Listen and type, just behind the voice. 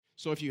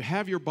So if you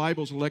have your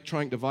Bibles,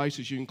 electronic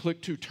devices, you can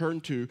click to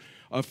turn to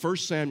 1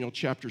 Samuel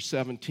chapter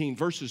 17.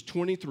 Verses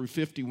 20 through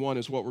 51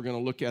 is what we're going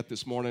to look at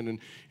this morning.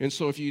 And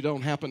so if you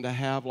don't happen to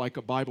have like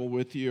a Bible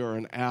with you or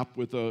an app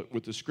with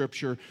the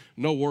scripture,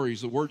 no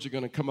worries. The words are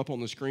going to come up on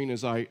the screen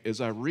as I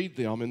read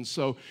them. And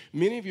so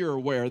many of you are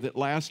aware that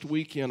last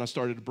weekend I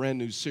started a brand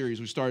new series.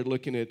 We started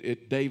looking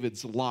at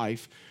David's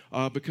life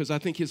because I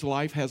think his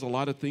life has a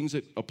lot of things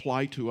that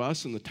apply to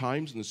us in the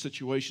times and the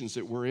situations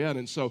that we're in.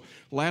 And so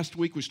last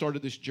week we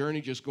started this journey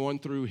just going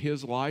through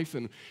his life,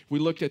 and we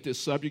looked at this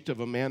subject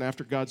of a man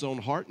after God's own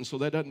heart. And so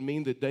that doesn't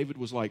mean that David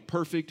was like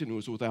perfect and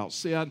was without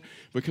sin,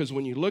 because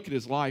when you look at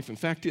his life, in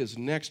fact is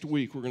next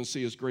week we're going to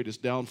see his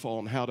greatest downfall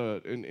and how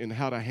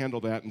to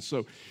handle that.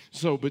 And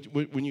but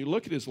when you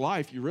look at his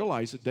life, you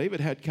realize that David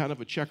had kind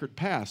of a checkered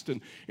past,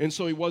 and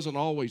so he wasn't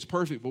always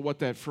perfect. But what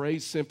that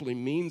phrase simply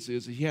means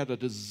is he had a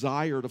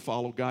desire to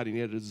follow God, and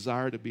he had a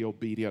desire to be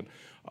obedient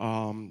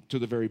to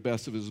the very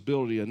best of his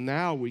ability. And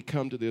now we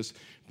come to this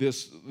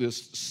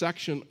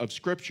section of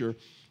Scripture.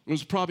 It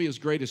was probably his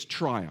greatest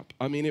triumph.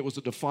 I mean, it was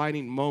a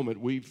defining moment.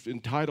 We've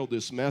entitled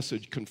this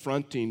message,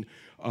 Confronting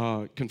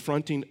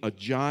a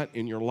Giant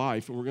in Your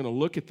Life, and we're going to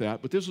look at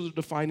that. But this was a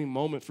defining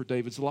moment for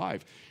David's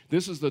life.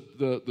 This is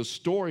the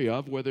story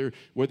of whether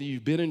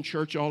you've been in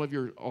church all of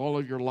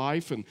your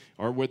life,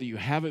 or whether you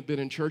haven't been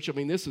in church. I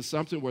mean, this is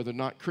something where the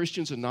not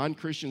Christians and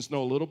non-Christians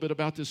know a little bit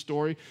about this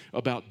story,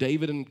 about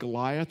David and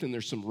Goliath, and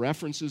there's some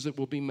references that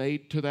will be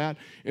made to that.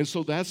 And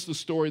so that's the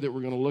story that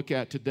we're going to look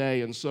at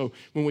today. And so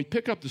when we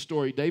pick up the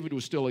story, David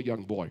was still a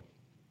young boy.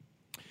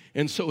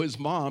 And so his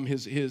mom,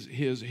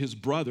 his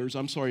brothers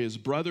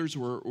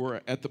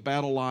were at the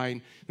battle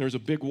line. There was a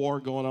big war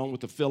going on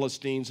with the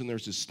Philistines, and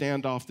there's this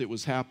standoff that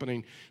was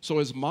happening. So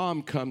his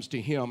mom comes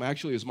to him.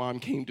 Actually, his mom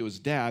came to his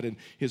dad, and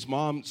his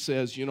mom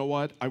says, you know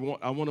what, I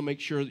want to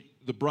make sure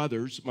the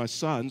brothers, my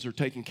sons, are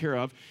taken care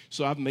of.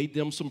 So I've made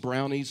them some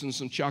brownies and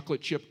some chocolate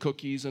chip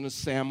cookies and a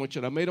sandwich,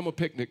 and I made them a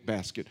picnic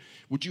basket.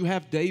 Would you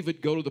have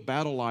David go to the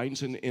battle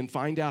lines and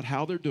find out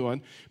how they're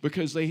doing?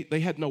 Because they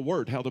had no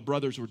word how the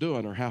brothers were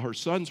doing or how her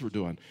sons were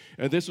doing.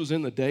 And this was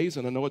in the days,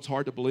 and I know it's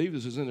hard to believe,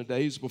 this is in the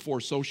days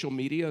before social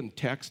media and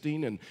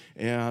texting and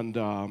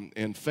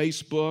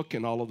Facebook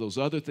and all of those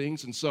other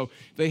things. And so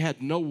they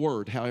had no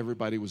word how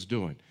everybody was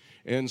doing.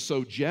 And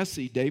so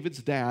Jesse,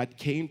 David's dad,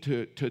 came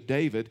to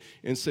David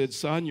and said,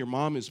 son, your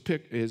mom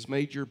has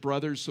made your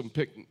brothers some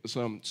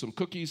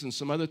cookies and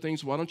some other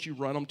things. Why don't you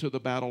run them to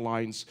the battle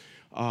lines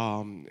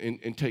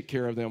and take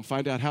care of them,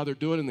 find out how they're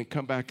doing, and then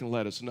come back and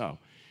let us know.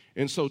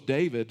 And so for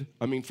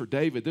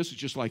David, this is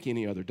just like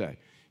any other day.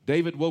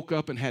 David woke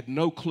up and had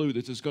no clue that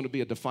this was going to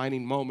be a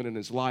defining moment in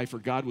his life, or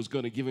God was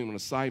going to give him an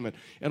assignment.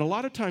 And a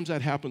lot of times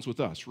that happens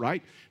with us,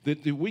 right?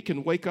 That we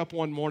can wake up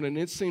one morning and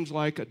it seems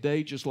like a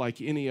day just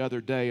like any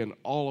other day, and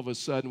all of a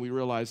sudden we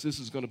realize this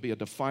is going to be a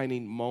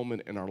defining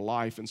moment in our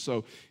life. And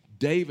so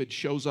David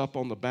shows up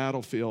on the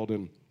battlefield,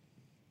 and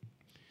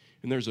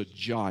there's a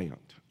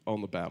giant on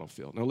the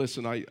battlefield. Now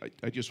listen, I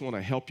just want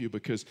to help you,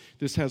 because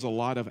this has a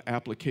lot of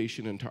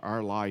application into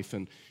our life,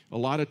 and a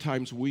lot of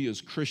times we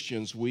as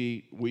Christians,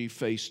 we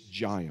face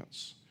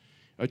giants.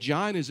 A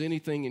giant is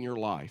anything in your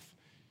life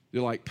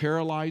that like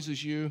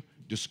paralyzes you,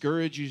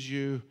 discourages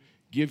you,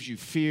 gives you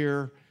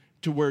fear,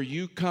 to where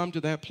you come to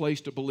that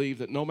place to believe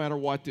that no matter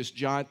what,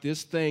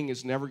 this thing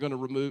is never going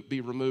to be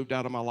removed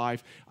out of my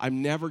life.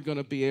 I'm never going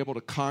to be able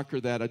to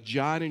conquer that. A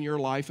giant in your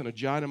life and a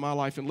giant in my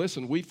life. And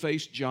listen, we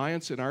face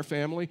giants in our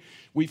family.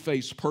 We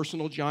face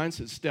personal giants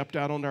that stepped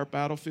out on our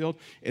battlefield.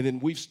 And then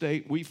we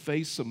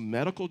face some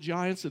medical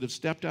giants that have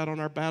stepped out on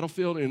our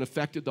battlefield and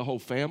affected the whole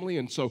family.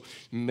 And so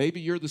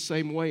maybe you're the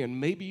same way. And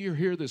maybe you're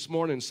here this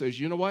morning and says,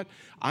 you know what?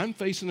 I'm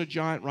facing a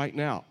giant right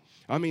now.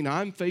 I mean,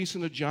 I'm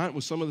facing a giant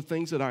with some of the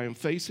things that I am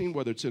facing,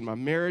 whether it's in my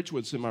marriage,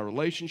 whether it's in my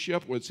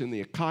relationship, whether it's in the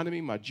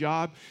economy, my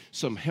job,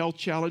 some health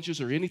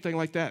challenges or anything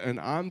like that, and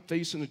I'm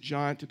facing a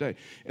giant today.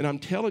 And I'm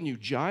telling you,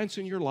 giants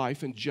in your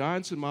life and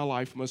giants in my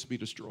life must be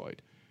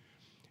destroyed.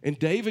 And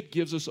David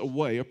gives us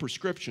a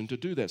prescription to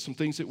do that, some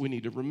things that we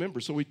need to remember.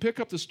 So we pick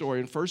up the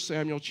story in 1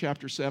 Samuel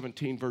chapter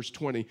 17, verse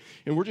 20,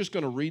 and we're just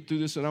going to read through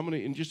this, and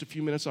in just a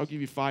few minutes, I'll give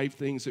you 5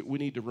 things that we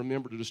need to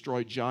remember to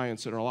destroy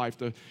giants in our life.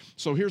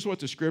 So here's what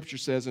the scripture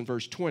says in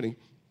verse 20.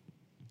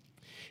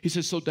 He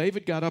says, so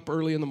David got up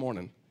early in the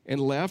morning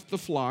and left the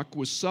flock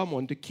with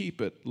someone to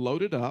keep it,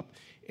 loaded up,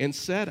 and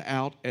set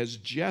out as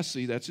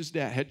Jesse, that's his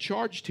dad, had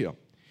charged him.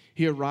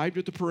 He arrived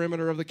at the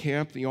perimeter of the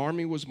camp. The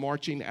army was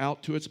marching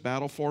out to its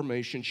battle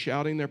formation,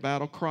 shouting their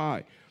battle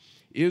cry.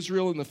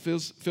 Israel and the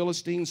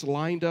Philistines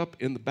lined up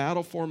in the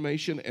battle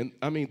formation, and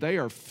they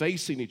are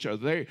facing each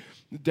other.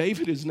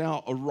 David is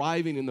now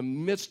arriving in the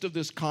midst of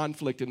this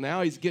conflict, and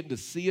now he's getting to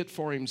see it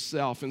for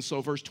himself. And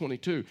so verse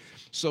 22,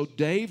 so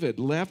David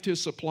left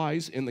his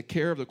supplies in the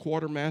care of the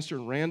quartermaster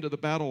and ran to the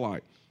battle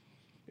line.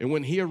 And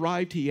when he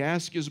arrived, he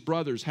asked his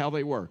brothers how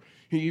they were.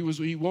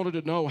 He wanted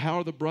to know how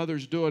are the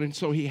brothers doing, and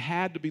so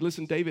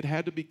David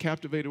had to be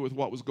captivated with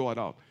what was going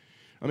on.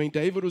 I mean,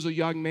 David was a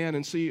young man,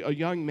 and see, a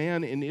young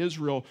man in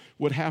Israel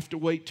would have to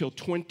wait till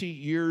 20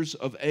 years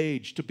of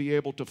age to be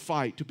able to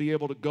fight, to be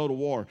able to go to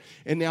war.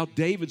 And now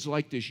David's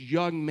like this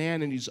young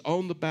man, and he's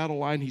on the battle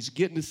line. He's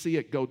getting to see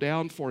it go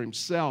down for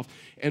himself.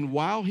 And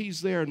while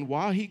he's there, and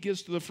while he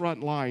gets to the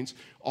front lines,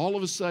 all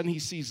of a sudden he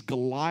sees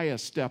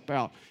Goliath step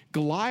out.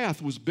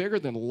 Goliath was bigger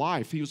than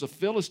life. He was a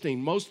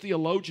Philistine. Most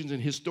theologians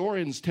and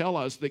historians tell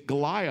us that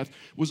Goliath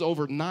was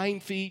over 9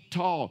 feet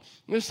tall.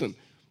 Listen,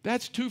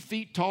 that's 2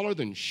 feet taller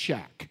than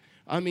Shaq.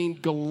 I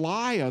mean,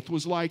 Goliath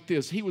was like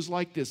this. He was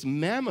like this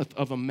mammoth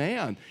of a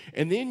man.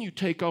 And then you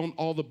take on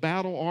all the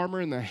battle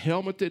armor and the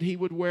helmet that he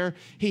would wear.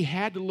 He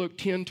had to look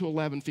 10 to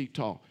 11 feet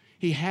tall.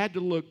 He had to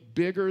look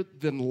bigger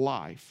than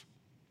life.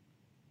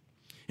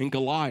 And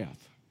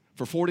Goliath,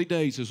 for 40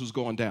 days this was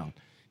going down.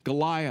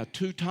 Goliath,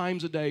 2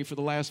 times a day for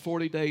the last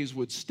 40 days,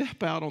 would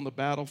step out on the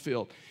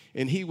battlefield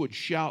and he would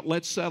shout,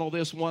 let's settle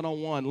this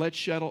one-on-one. Let's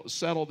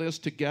settle this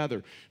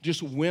together.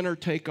 Just win or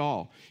take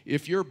all.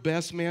 If your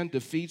best man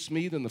defeats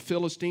me, then the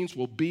Philistines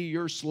will be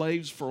your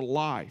slaves for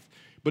life.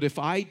 But if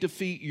I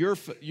defeat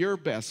your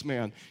best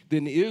man,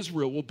 then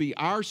Israel will be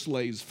our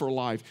slaves for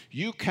life.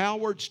 You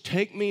cowards,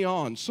 take me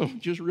on. So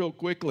just real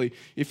quickly,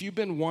 if you've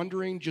been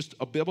wondering just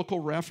a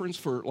biblical reference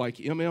for like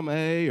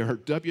MMA or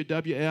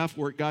WWF,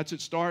 where it got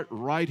its start,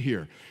 right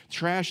here.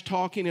 Trash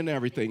talking and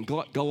everything.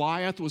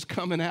 Goliath was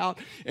coming out,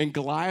 and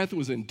Goliath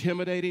was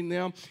intimidating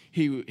them.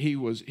 He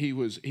was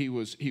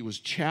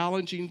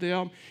challenging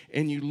them.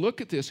 And you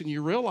look at this and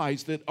you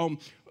realize that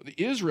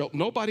Israel,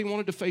 nobody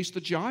wanted to face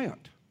the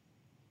giant.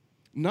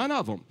 None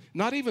of them,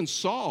 not even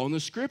Saul. And the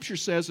scripture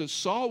says that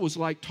Saul was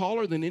like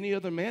taller than any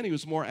other man. He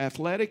was more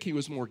athletic. He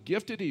was more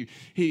gifted.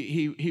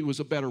 He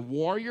was a better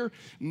warrior.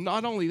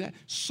 Not only that,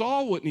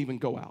 Saul wouldn't even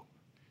go out.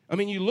 I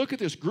mean, you look at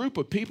this group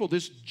of people,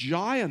 this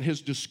giant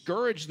has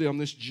discouraged them.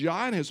 This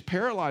giant has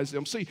paralyzed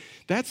them. See,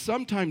 that's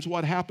sometimes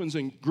what happens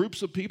in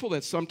groups of people.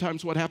 That's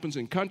sometimes what happens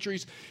in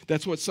countries.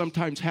 That's what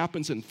sometimes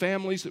happens in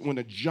families, that when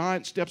a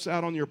giant steps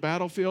out on your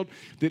battlefield,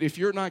 that if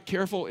you're not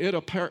careful,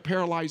 it'll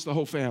paralyze the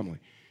whole family.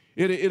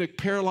 It'll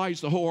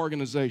paralyze the whole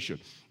organization.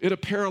 It'll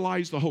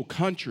paralyze the whole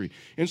country.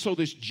 And so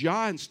this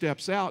giant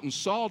steps out, and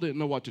Saul didn't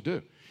know what to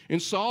do.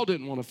 And Saul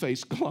didn't want to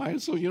face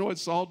Goliath. So you know what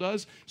Saul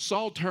does?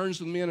 Saul turns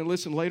to the men, and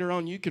listen, later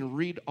on you can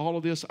read all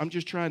of this. I'm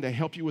just trying to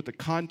help you with the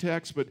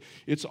context, but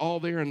it's all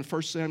there in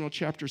 1 Samuel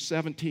chapter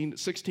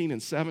 16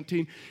 and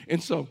 17.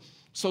 And so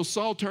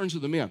Saul turns to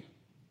the men.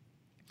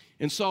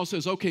 And Saul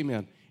says, okay,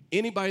 men,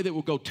 anybody that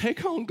will go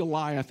take on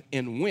Goliath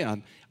and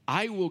win,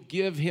 I will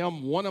give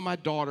him one of my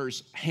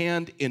daughter's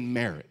hand in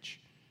marriage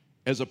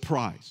as a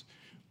prize.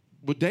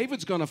 But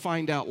David's going to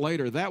find out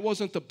later that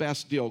wasn't the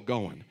best deal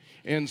going.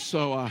 And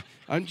so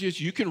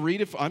you can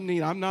read it.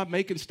 I'm not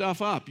making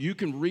stuff up. You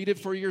can read it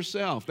for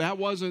yourself. That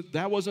wasn't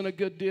a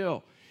good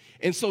deal.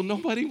 And so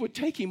nobody would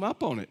take him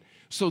up on it.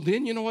 So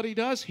then you know what he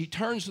does? He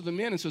turns to the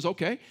men and says,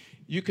 okay,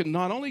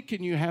 not only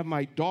can you have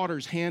my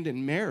daughter's hand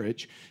in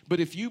marriage, but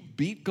if you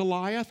beat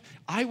Goliath,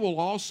 I will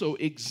also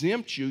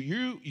exempt you.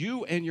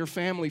 You and your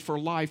family for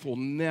life will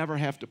never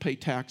have to pay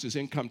taxes,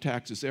 income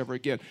taxes ever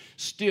again.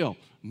 Still,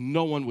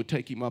 no one would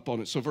take him up on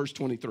it. So verse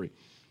 23,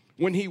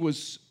 when he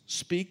was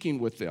speaking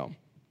with them,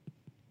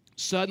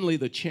 suddenly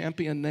the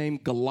champion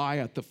named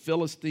Goliath, the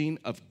Philistine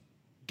of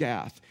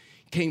Gath,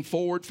 came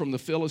forward from the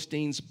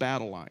Philistines'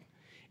 battle line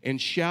and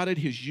shouted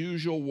his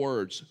usual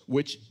words,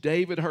 which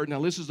David heard.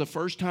 Now, this is the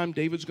first time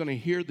David's going to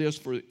hear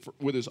this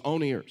with his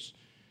own ears,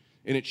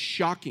 and it's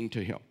shocking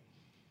to him.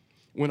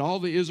 When all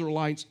the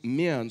Israelites'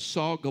 men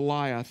saw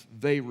Goliath,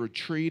 they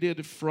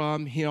retreated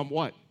from him,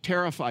 what?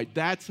 Terrified.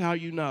 That's how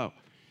you know.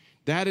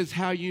 That is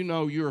how you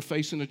know you are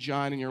facing a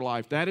giant in your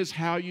life. That is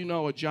how you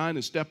know a giant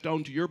has stepped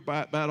onto your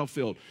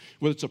battlefield.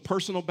 Whether it's a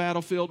personal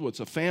battlefield, whether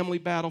it's a family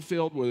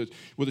battlefield, whether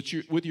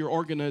it's with your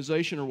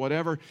organization or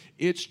whatever,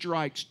 it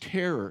strikes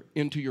terror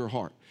into your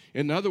heart.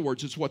 In other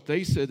words, it's what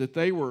they said, that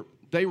they were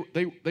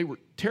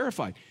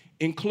terrified,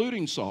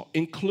 including Saul,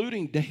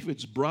 including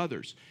David's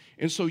brothers.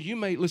 And so you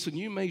may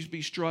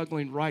be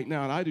struggling right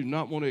now, and I do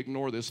not want to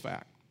ignore this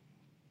fact.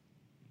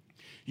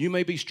 You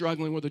may be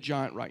struggling with a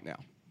giant right now.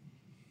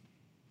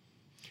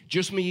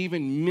 Just me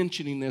even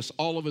mentioning this,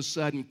 all of a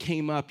sudden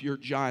came up your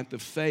giant, the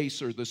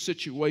face or the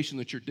situation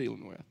that you're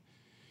dealing with.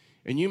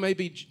 And you may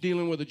be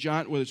dealing with a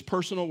giant, whether it's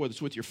personal, whether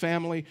it's with your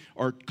family,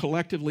 or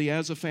collectively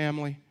as a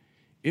family.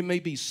 It may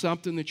be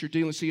something that you're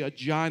dealing with. See, a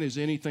giant is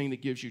anything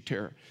that gives you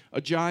terror. A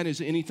giant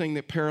is anything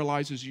that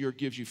paralyzes you or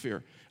gives you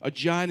fear. A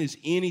giant is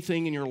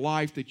anything in your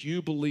life that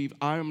you believe,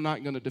 I'm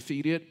not going to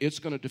defeat it. It's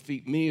going to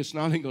defeat me. It's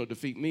not going to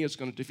defeat me. It's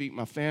going to defeat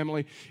my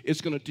family. It's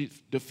going to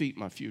defeat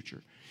my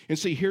future. And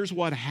see, here's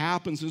what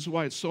happens. This is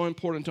why it's so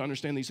important to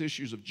understand these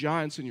issues of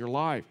giants in your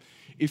life.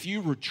 If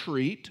you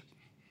retreat,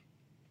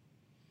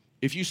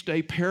 if you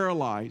stay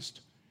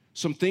paralyzed,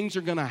 some things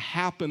are going to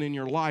happen in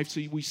your life.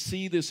 See, we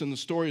see this in the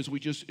story as we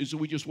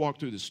just walk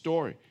through the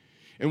story.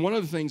 And one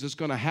of the things that's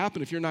going to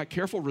happen, if you're not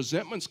careful,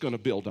 resentment's going to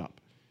build up.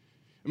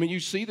 I mean,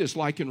 you see this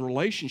like in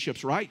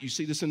relationships, right? You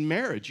see this in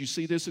marriage. You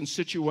see this in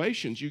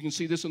situations. You can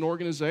see this in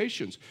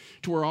organizations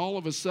to where all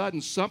of a sudden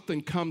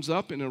something comes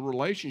up in a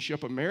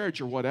relationship, a marriage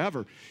or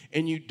whatever,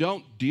 and you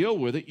don't deal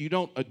with it. You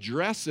don't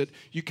address it.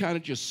 You kind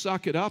of just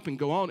suck it up and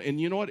go on. And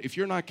you know what? If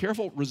you're not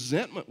careful,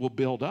 resentment will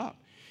build up.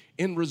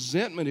 And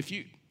resentment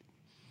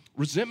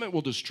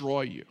will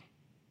destroy you.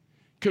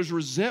 Because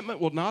resentment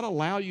will not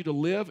allow you to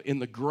live in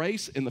the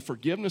grace and the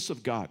forgiveness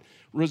of God.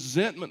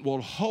 Resentment will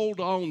hold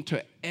on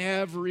to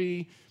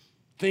everything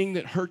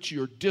that hurts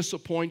you or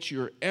disappoints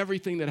you or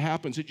everything that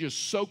happens. It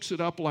just soaks it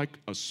up like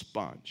a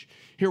sponge.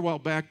 Here a while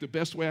back, the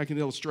best way I can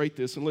illustrate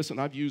this, and listen,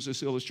 I've used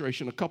this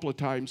illustration a couple of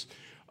times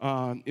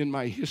in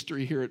my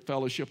history here at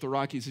Fellowship the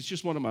Rockies. It's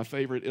just one of my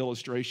favorite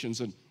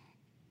illustrations.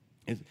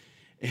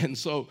 And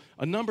so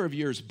a number of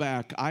years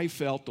back, I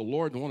felt the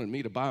Lord wanted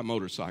me to buy a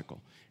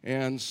motorcycle.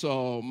 And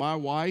so my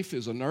wife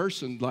is a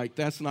nurse, and like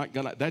that's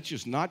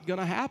just not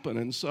gonna happen.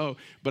 And so,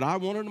 but I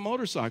wanted a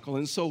motorcycle.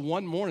 And so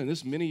one morning, this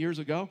is many years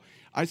ago,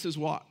 I says,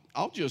 well,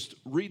 I'll just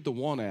read the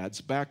want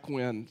ads back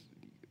when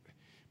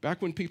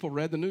people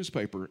read the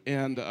newspaper.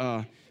 And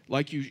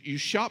like you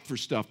shop for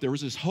stuff. There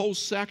was this whole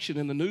section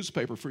in the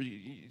newspaper for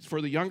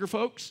the younger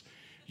folks.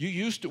 We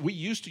used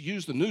to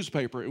use the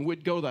newspaper, and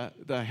we'd go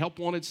the help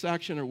wanted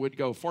section, or we'd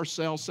go for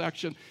sale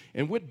section,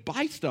 and we'd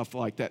buy stuff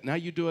like that. Now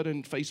you do it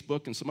in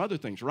Facebook and some other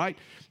things, right?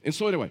 And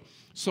so anyway,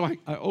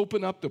 I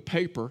open up the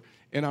paper,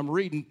 and I'm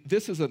reading.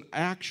 This is an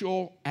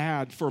actual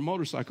ad for a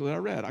motorcycle that I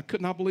read. I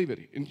could not believe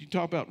it. And you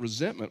talk about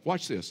resentment.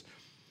 Watch this.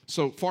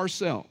 So for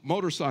sale,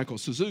 motorcycle,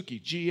 Suzuki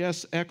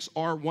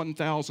GSX-R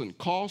 1000,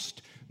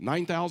 cost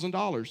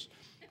 $9,000.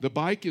 The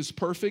bike is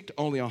perfect,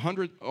 only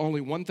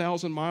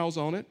 1,000 miles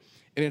on it.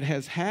 And it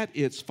has had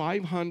its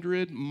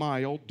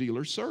 500-mile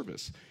dealer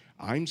service.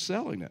 I'm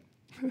selling it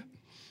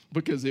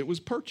because it was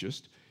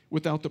purchased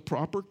without the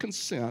proper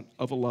consent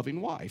of a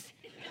loving wife.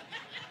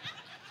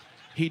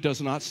 He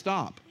does not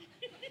stop.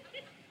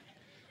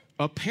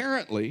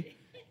 Apparently,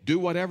 do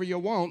whatever you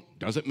want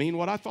doesn't mean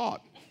what I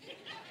thought.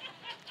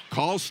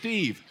 Call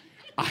Steve.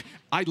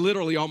 I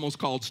literally almost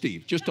called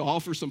Steve just to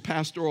offer some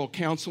pastoral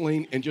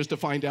counseling and just to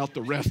find out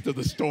the rest of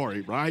the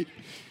story, right?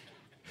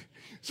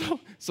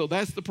 So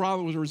that's the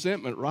problem with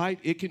resentment, right?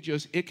 It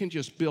can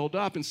just build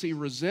up. And see,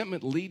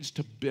 resentment leads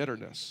to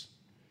bitterness.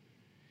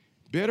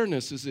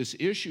 Bitterness is this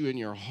issue in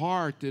your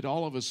heart that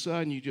all of a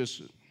sudden you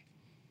just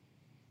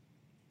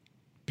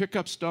pick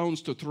up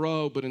stones to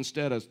throw, but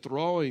instead of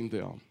throwing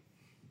them,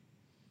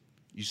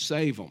 you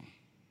save them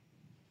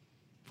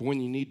for when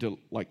you need to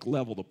like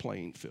level the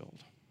playing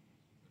field.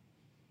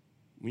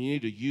 When you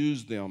need to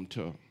use them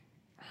to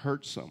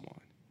hurt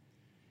someone.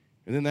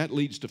 And then that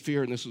leads to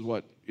fear, and this is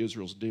what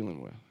Israel's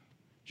dealing with.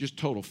 Just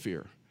total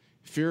fear.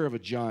 Fear of a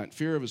giant,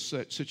 fear of a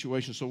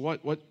situation. So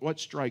what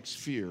strikes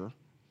fear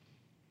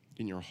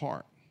in your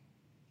heart?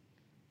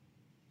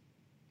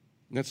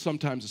 And that's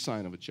sometimes a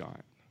sign of a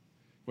giant.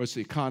 What's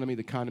the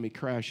economy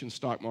crashing,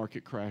 stock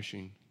market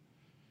crashing.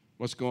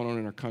 What's going on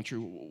in our country?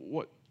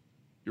 What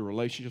your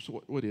relationships,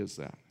 what is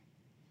that?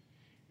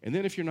 And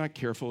then if you're not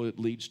careful, it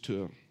leads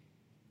to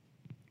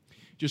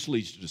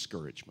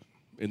discouragement.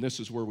 And this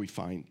is where we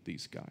find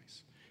these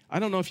guys. I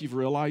don't know if you've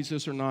realized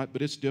this or not,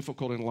 but it's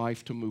difficult in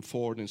life to move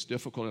forward, and it's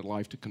difficult in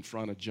life to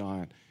confront a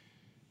giant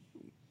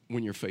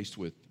when you're faced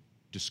with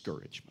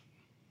discouragement.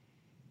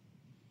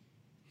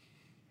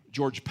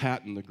 George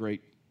Patton, the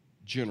great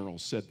general,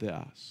 said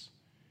this.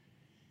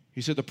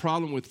 He said, the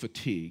problem with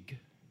fatigue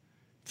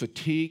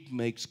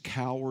makes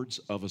cowards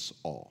of us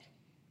all.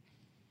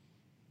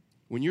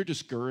 When you're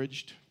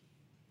discouraged,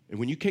 and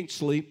when you can't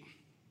sleep,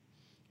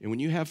 and when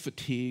you have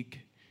fatigue,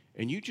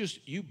 and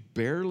you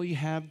barely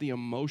have the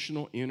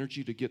emotional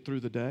energy to get through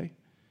the day,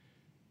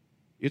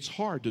 it's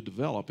hard to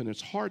develop, and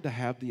it's hard to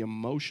have the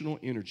emotional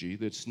energy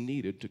that's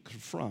needed to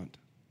confront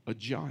a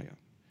giant,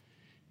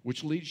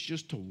 which leads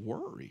just to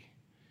worry.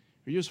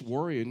 You just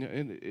worry,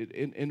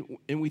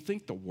 and we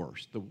think the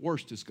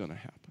worst is going to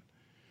happen.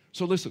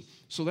 So listen,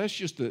 so that's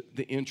just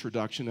the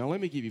introduction. Now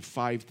let me give you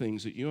 5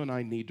 things that you and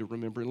I need to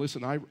remember. And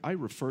listen, I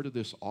refer to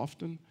this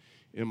often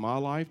in my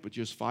life, but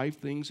just 5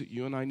 things that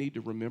you and I need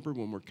to remember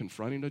when we're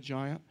confronting a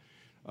giant.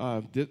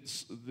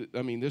 This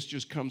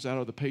just comes out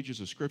of the pages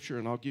of Scripture,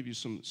 and I'll give you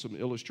some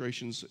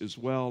illustrations as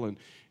well.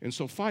 And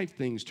so 5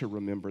 things to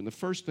remember. And the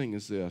first thing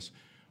is this.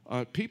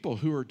 People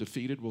who are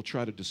defeated will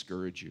try to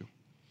discourage you.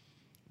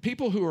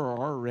 People who are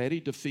already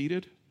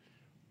defeated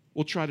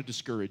will try to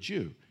discourage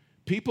you.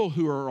 People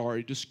who are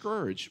already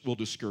discouraged will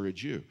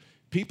discourage you.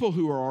 People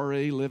who are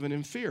already living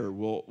in fear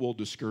will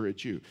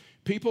discourage you.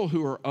 People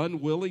who are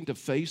unwilling to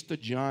face the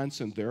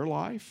giants in their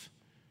life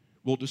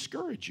will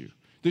discourage you.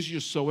 This is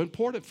just so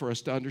important for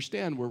us to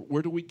understand.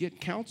 Where do we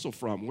get counsel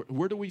from?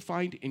 Where do we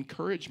find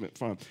encouragement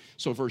from?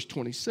 So verse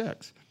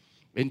 26,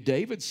 and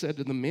David said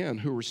to the men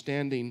who were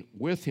standing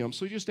with him,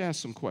 so he just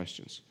asked some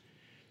questions.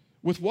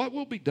 With what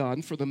will be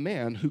done for the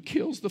man who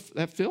kills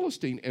that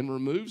Philistine and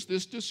removes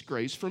this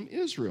disgrace from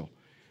Israel?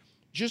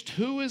 Just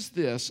who is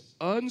this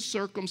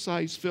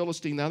uncircumcised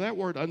Philistine? Now that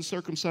word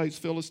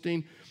uncircumcised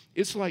Philistine,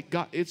 it's like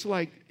God, it's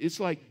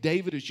like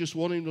David is just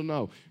wanting to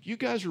know. You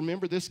guys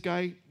remember this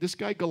guy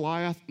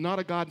Goliath, not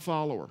a God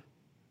follower.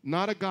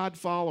 Not a God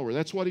follower.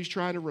 That's what he's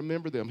trying to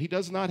remember them. He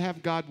does not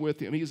have God with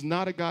him. He is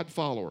not a God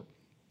follower.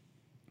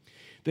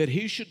 That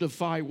he should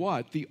defy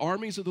what? The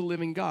armies of the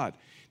living God.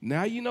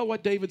 Now you know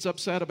what David's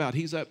upset about.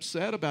 He's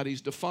upset about he's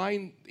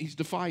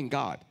defying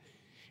God.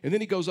 And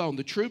then he goes on.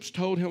 The troops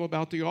told him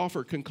about the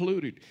offer,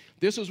 concluded,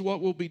 this is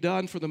what will be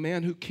done for the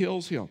man who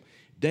kills him.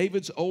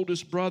 David's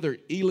oldest brother,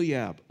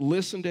 Eliab,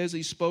 listened as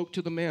he spoke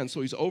to the man.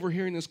 So he's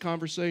overhearing this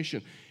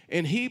conversation.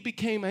 And he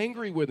became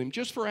angry with him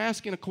just for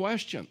asking a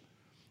question.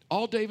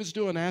 All David's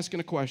doing,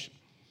 asking a question.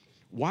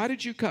 Why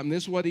did you come?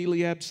 This is what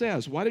Eliab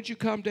says. Why did you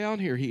come down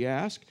here, he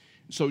asked.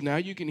 So now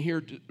you can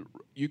hear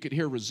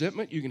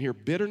resentment, you can hear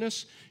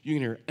bitterness, you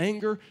can hear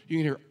anger, you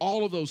can hear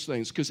all of those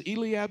things because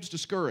Eliab's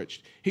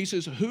discouraged. He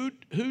says, who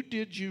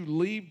did you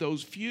leave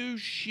those few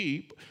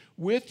sheep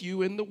with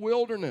you in the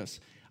wilderness?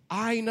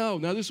 I know.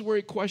 Now this is where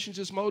he questions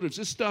his motives.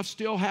 This stuff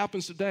still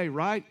happens today,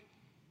 right?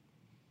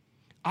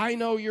 I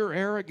know your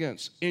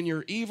arrogance and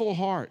your evil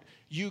heart.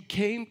 You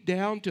came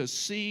down to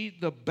see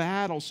the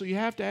battle. So you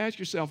have to ask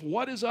yourself,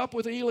 what is up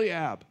with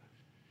Eliab?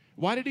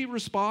 Why did he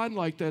respond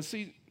like that?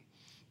 See,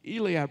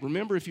 Eliab,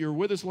 remember if you were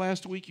with us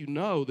last week, you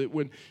know that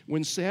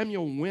when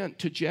Samuel went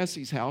to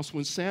Jesse's house,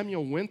 when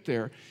Samuel went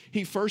there,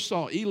 he first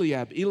saw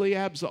Eliab.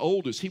 Eliab's the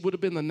oldest. He would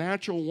have been the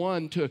natural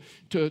one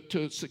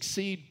to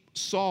succeed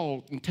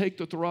Saul and take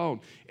the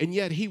throne. And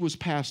yet he was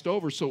passed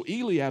over. So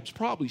Eliab's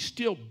probably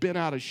still been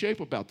out of shape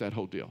about that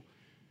whole deal.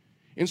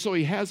 And so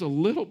he has a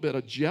little bit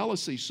of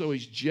jealousy, so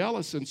he's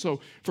jealous. And so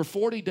for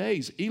 40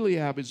 days,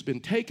 Eliab has been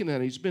taken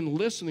and he's been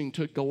listening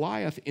to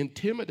Goliath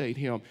intimidate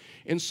him.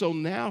 And so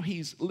now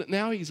he's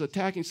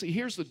attacking. See,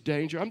 here's the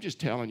danger. I'm just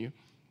telling you.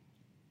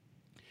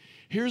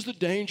 Here's the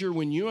danger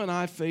when you and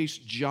I face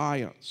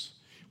giants,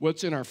 whether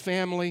it's in our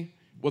family,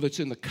 whether it's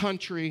in the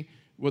country,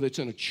 whether it's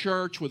in a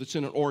church, whether it's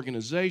in an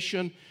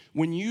organization.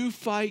 When you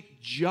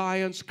fight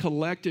giants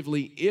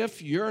collectively,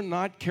 if you're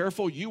not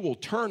careful, you will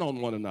turn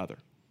on one another.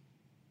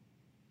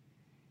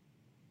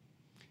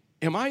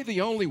 Am I the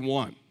only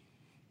one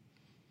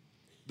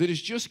that is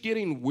just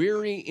getting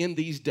weary in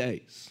these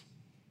days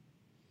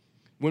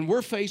when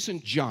we're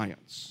facing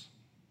giants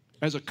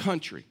as a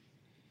country?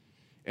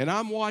 And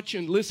I'm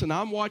watching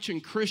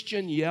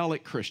Christian yell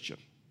at Christian.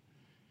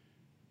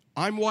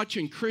 I'm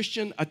watching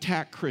Christian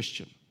attack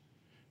Christian.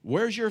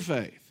 Where's your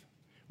faith?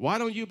 Why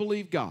don't you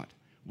believe God?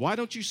 Why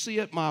don't you see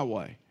it my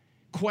way?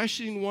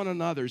 Questioning one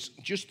another's,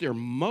 just their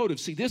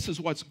motives. See, this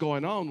is what's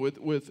going on with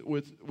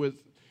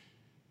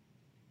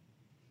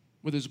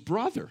his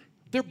brother.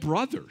 They're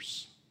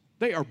brothers.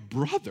 They are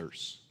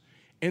brothers.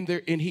 And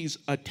he's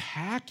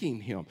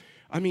attacking him.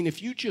 I mean,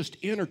 if you just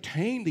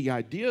entertain the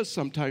idea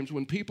sometimes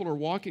when people are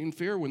walking in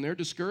fear, when they're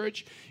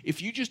discouraged,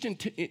 if you just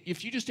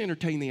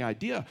entertain the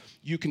idea,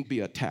 you can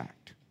be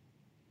attacked.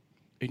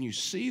 And you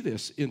see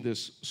this in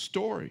this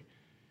story.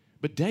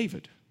 But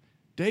David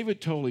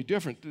totally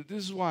different.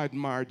 This is why I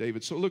admire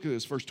David. So look at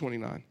this, verse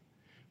 29.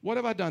 What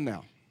have I done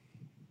now?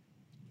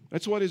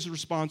 That's what his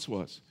response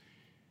was.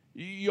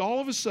 All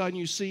of a sudden,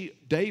 you see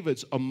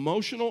David's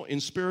emotional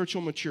and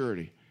spiritual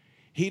maturity.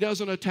 He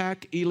doesn't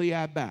attack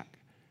Eliab back.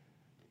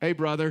 Hey,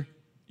 brother,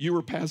 you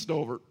were passed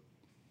over.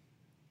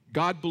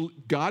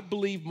 God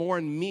believed more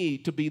in me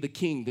to be the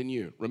king than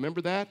you.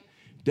 Remember that?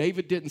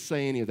 David didn't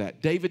say any of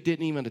that. David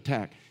didn't even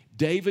attack.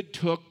 David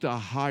took the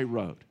high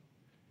road.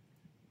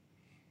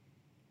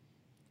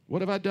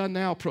 What have I done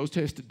now?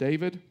 Protested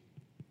David.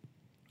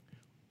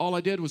 All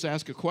I did was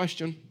ask a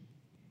question.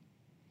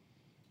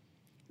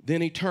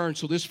 Then he turned.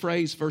 So this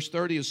phrase, verse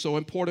 30, is so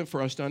important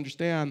for us to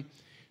understand.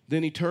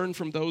 Then he turned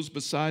from those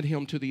beside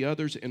him to the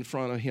others in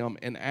front of him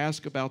and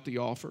asked about the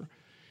offer.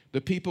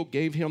 The people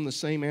gave him the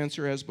same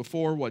answer as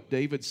before. What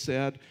David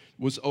said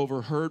was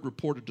overheard,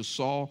 reported to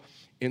Saul.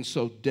 And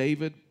so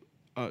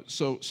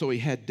so he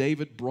had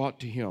David brought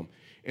to him.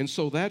 And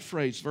so that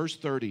phrase, verse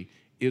 30,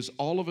 is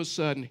all of a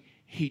sudden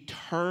he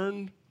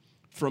turned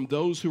from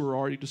those who were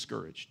already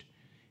discouraged.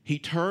 He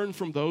turned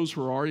from those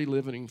who were already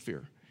living in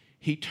fear.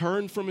 He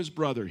turned from his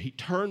brother. He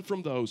turned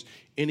from those,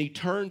 and he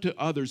turned to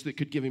others that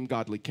could give him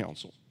godly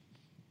counsel,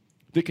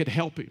 that could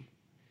help him.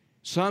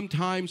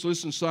 Sometimes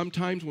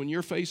when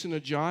you're facing a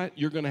giant,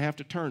 you're going to have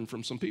to turn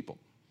from some people.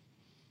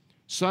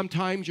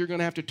 Sometimes you're going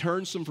to have to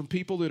turn from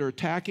people that are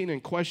attacking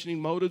and questioning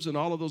motives and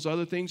all of those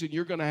other things, and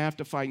you're going to have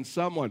to find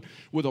someone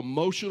with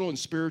emotional and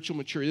spiritual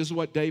maturity. This is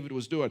what David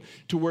was doing,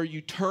 to where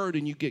you turn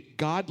and you get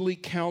godly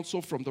counsel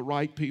from the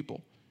right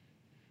people.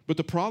 But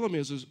the problem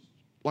is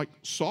like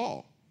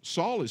Saul.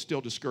 Saul is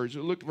still discouraged.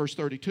 Look at verse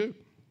 32.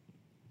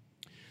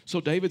 So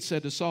David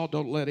said to Saul,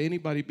 don't let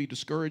anybody be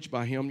discouraged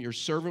by him. Your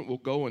servant will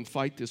go and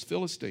fight this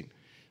Philistine.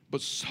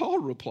 But Saul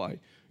replied,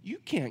 you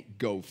can't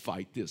go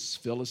fight this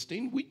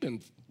Philistine.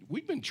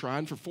 We've been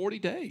trying for 40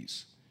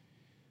 days.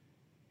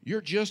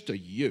 You're just a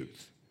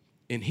youth.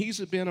 And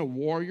he's been a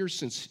warrior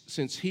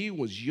since he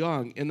was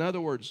young. In other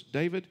words,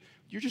 David,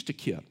 you're just a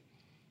kid.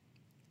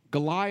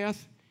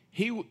 Goliath,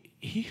 he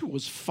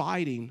was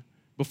fighting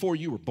before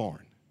you were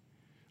born.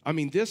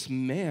 This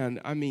man,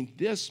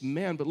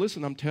 but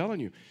listen, I'm telling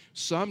you,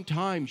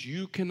 sometimes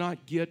you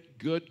cannot get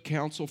good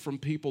counsel from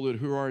people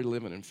who are already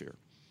living in fear,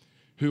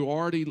 who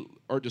already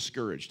are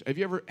discouraged. Have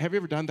you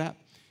ever done that?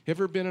 Have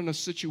you ever been in a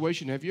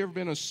situation, have you ever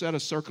been in a set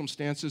of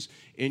circumstances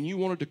and you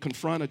wanted to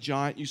confront a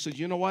giant? You said,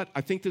 you know what, I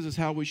think this is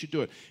how we should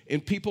do it.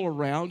 And people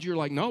around you are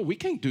like, no, we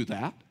can't do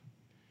that.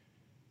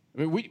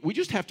 We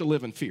just have to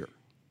live in fear.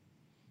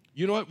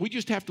 You know what, we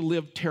just have to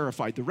live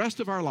terrified the rest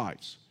of our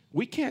lives.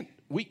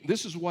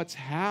 This is what's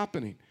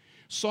happening.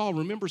 Saul,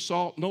 remember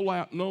Saul, no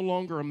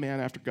longer a man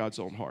after God's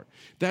own heart.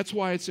 That's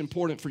why it's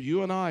important for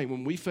you and I,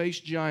 when we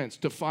face giants,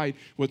 to fight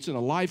what's in a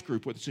life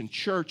group, whether it's in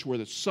church,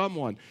 whether it's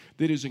someone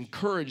that is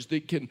encouraged,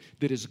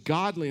 that is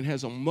godly and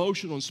has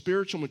emotional and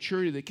spiritual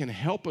maturity that can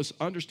help us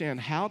understand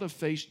how to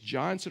face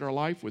giants in our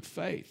life with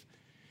faith.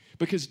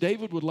 Because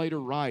David would later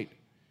write,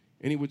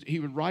 and he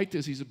would write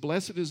this, he said,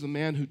 blessed is the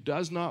man who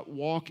does not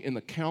walk in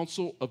the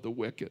counsel of the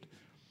wicked,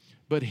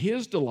 but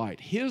his delight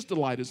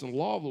is in the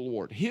law of the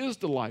Lord. His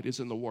delight is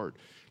in the word.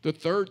 The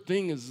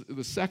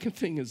second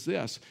thing is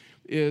this,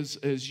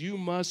 is you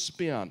must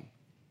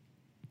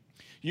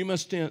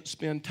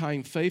spend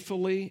time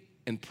faithfully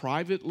and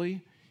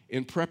privately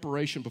in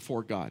preparation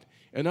before God.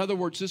 In other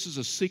words, this is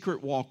a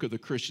secret walk of the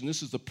Christian.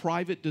 This is the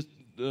private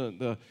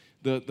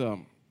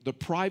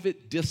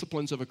private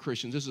disciplines of a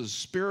Christian. This is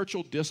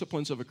spiritual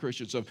disciplines of a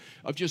Christian,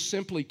 of just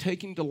simply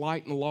taking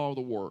delight in the law of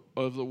the word,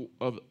 of the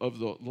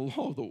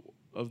law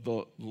of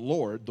the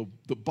Lord,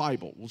 the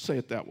Bible. We'll say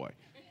it that way.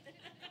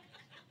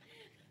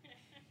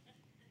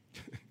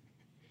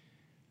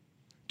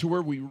 To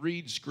where we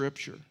read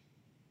Scripture.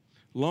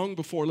 Long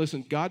before,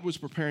 listen, God was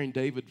preparing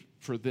David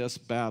for this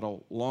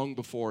battle long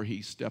before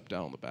he stepped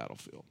out on the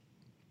battlefield.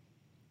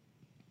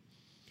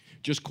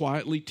 Just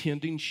quietly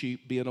tending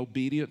sheep, being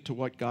obedient to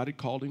what God had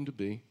called him to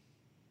be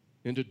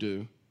and to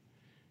do,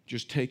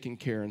 just taking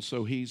care. And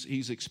so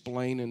he's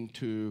explaining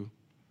to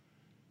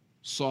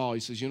Saul, he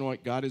says, you know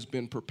what, God has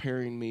been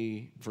preparing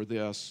me for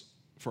this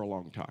for a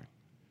long time.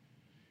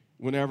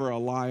 Whenever a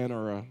lion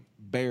or a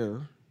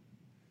bear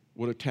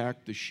would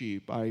attack the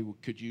sheep, I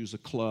could use a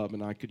club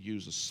and I could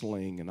use a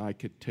sling and I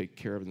could take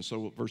care of it. And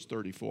so verse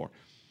 34.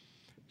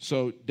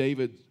 So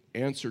David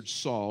answered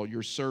Saul,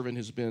 your servant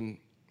has been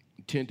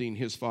tending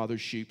his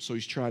father's sheep, so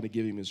he's trying to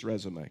give him his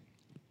resume.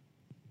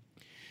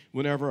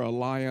 Whenever a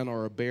lion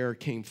or a bear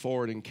came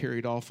forward and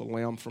carried off a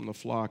lamb from the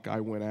flock, I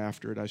went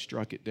after it. I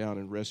struck it down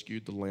and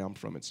rescued the lamb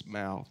from its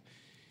mouth.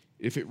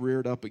 If it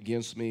reared up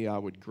against me, I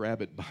would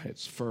grab it by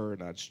its fur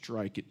and I'd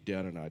strike it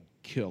dead and I'd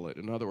kill it.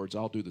 In other words,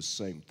 I'll do the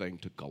same thing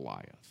to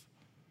Goliath.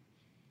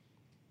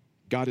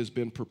 God has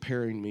been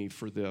preparing me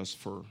for this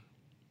for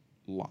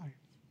life.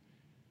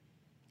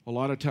 A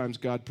lot of times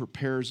God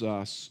prepares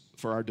us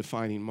for our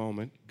defining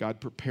moment.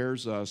 God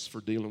prepares us for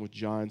dealing with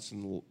giants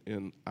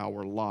in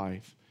our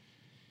life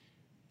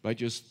by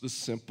just the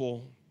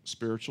simple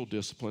spiritual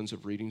disciplines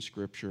of reading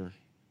Scripture,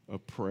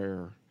 of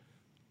prayer,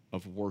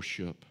 of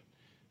worship,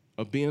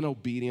 of being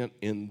obedient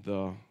in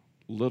the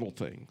little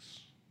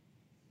things,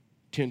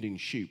 tending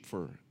sheep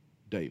for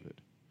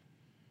David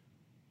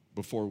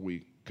before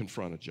we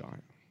confront a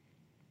giant.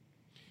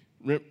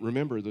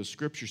 Remember, the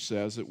Scripture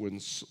says that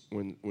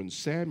when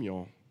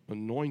Samuel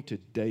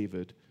anointed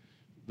David,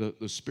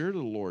 the Spirit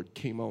of the Lord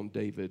came on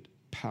David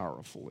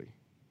powerfully.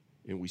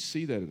 And we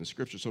see that in the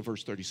Scripture. So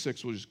verse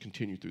 36, we'll just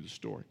continue through the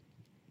story.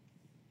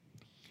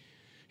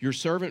 Your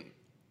servant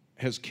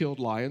has killed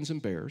lions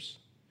and bears.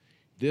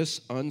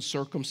 This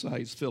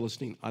uncircumcised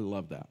Philistine, I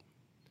love that.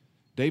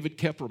 David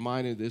kept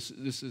reminding this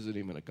isn't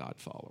even a God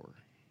follower.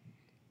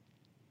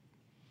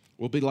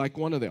 Will be like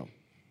one of them,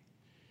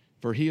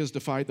 for he has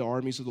defied the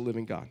armies of the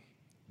living God.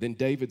 Then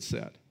David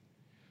said,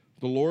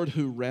 the Lord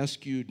who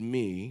rescued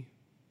me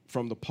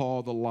from the paw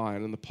of the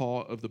lion and the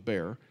paw of the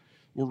bear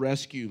will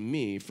rescue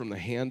me from the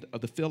hand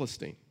of the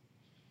Philistine.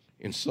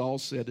 And Saul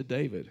said to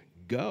David,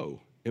 go,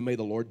 and may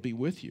the Lord be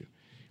with you.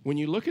 When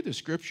you look at the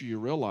Scripture, you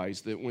realize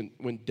that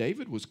when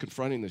David was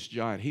confronting this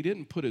giant, he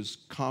didn't put his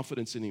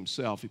confidence in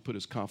himself, he put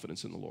his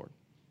confidence in the Lord.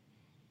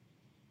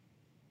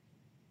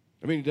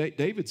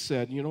 David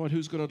said, you know what,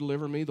 who's going to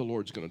deliver me? The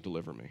Lord's going to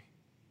deliver me.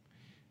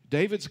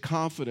 David's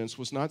confidence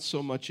was not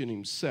so much in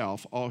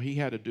himself. All he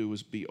had to do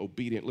was be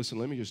obedient. Listen,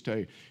 let me just tell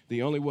you,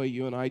 the only way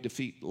you and I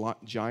defeat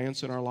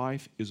giants in our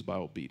life is by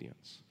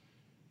obedience.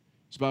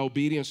 It's by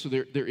obedience, so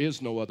there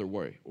is no other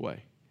way.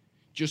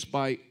 Just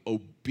by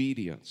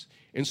obedience.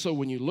 And so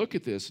when you look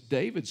at this,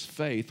 David's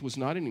faith was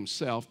not in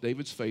himself.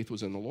 David's faith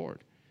was in the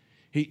Lord.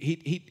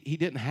 He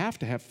didn't have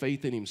to have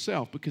faith in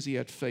himself because he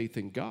had faith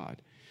in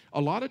God. A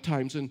lot of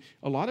times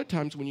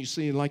when you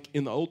see, like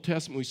in the Old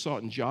Testament, we saw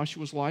it in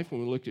Joshua's life.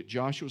 When we looked at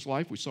Joshua's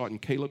life, we saw it in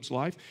Caleb's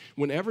life.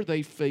 Whenever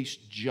they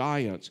faced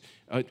giants,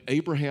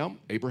 Abraham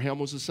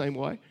was the same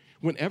way.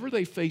 Whenever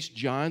they faced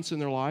giants in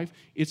their life,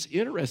 it's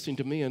interesting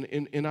to me,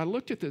 and I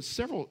looked at this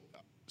several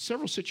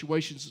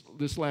situations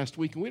this last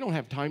week, and we don't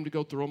have time to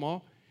go through them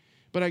all.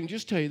 But I can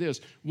just tell you this,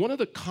 one of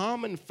the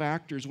common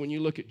factors when you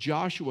look at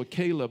Joshua,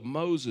 Caleb,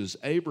 Moses,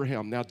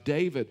 Abraham, now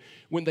David,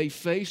 when they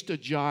faced a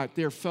giant,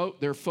 their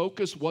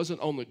focus wasn't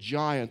on the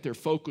giant, their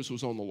focus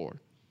was on the Lord.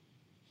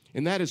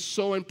 And that is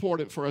so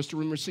important for us to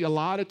remember. See, a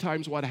lot of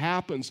times what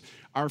happens,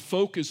 our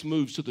focus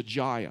moves to the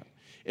giant.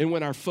 And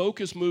when our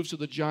focus moves to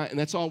the giant, and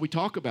that's all we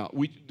talk about.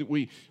 We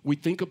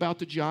think about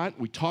the giant.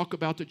 We talk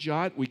about the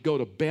giant. We go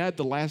to bed.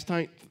 The last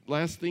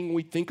thing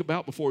we think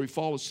about before we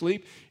fall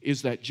asleep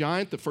is that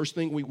giant. The first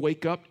thing we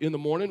wake up in the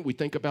morning, we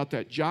think about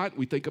that giant.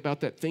 We think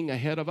about that thing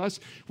ahead of us.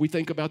 We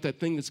think about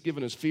that thing that's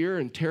giving us fear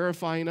and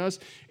terrifying us.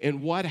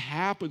 And what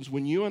happens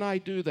when you and I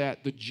do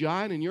that, the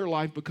giant in your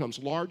life becomes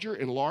larger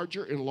and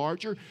larger and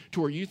larger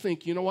to where you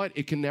think, you know what,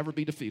 it can never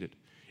be defeated.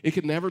 It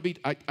can never be,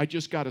 I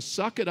just got to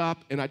suck it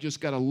up and I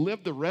just got to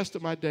live the rest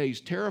of my days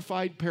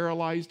terrified,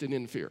 paralyzed, and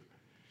in fear.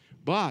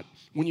 But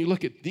when you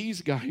look at these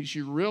guys,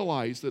 you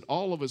realize that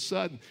all of a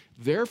sudden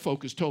their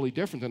focus is totally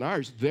different than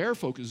ours. Their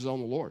focus is on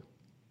the Lord.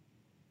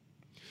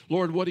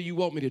 Lord, what do you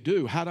want me to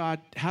do? How do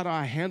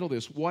I handle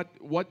this?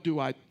 What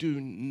do I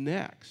do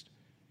next?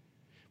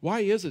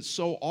 Why is it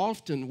so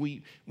often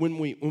when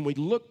we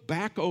look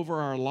back over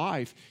our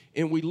life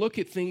and we look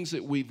at things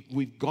that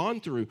we've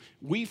gone through,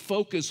 we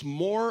focus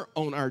more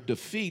on our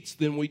defeats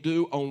than we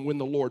do on when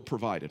the Lord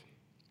provided?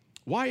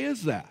 Why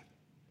is that?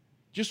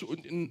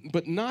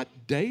 But not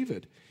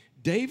David.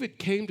 David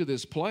came to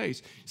this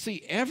place.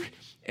 See,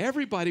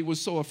 everybody was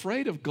so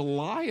afraid of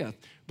Goliath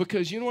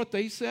because you know what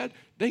they said?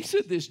 They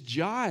said this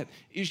giant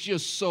is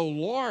just so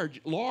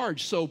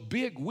large, so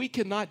big, we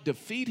cannot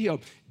defeat him.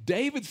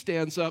 David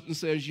stands up and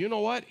says, you know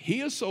what?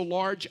 He is so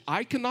large,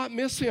 I cannot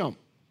miss him.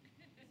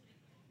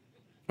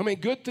 I mean,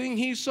 good thing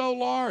he's so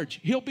large.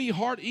 He'll be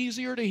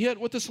easier to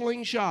hit with a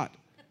slingshot.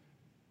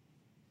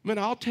 I mean,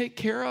 I'll take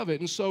care of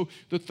it. And so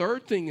the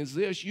third thing is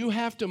this. You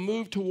have to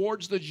move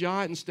towards the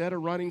giant instead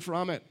of running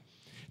from it.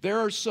 There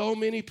are so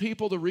many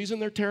people, the reason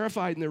they're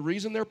terrified and the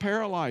reason they're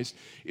paralyzed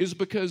is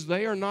because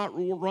they are not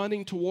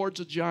running towards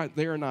a giant.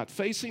 They are not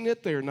facing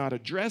it. They are not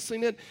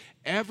addressing it.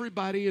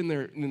 Everybody in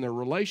their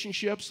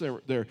relationships,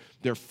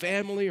 their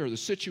family or the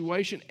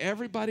situation,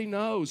 everybody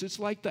knows. It's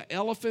like the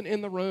elephant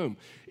in the room.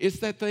 It's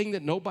that thing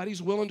that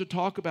nobody's willing to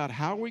talk about.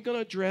 How are we going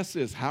to address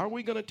this? How are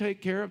we going to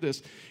take care of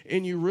this?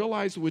 And you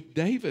realize with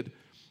David,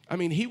 I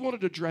mean, he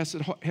wanted to address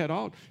it head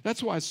on.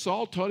 That's why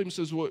Saul told him,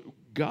 says, well,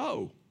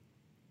 go.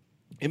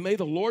 And may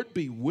the Lord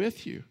be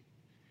with you.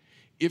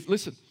 If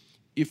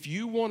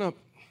you want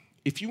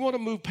to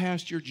move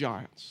past your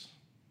giants,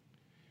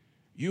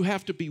 you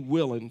have to be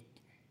willing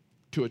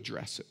to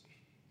address it.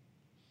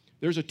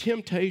 There's a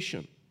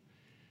temptation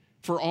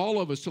for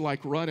all of us to like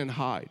run and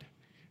hide.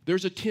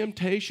 There's a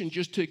temptation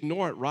just to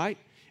ignore it, right?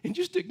 And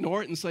just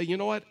ignore it and say, you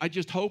know what? I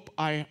just hope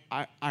I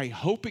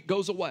hope it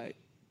goes away.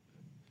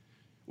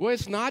 Well,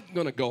 it's not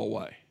going to go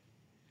away.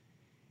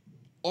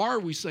 Or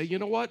we say, you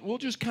know what, we'll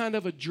just kind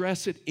of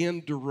address it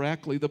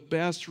indirectly. The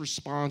best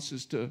response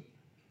is to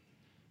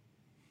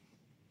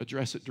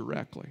address it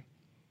directly.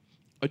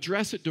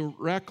 Address it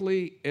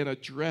directly and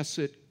address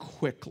it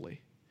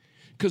quickly.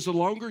 Because the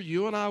longer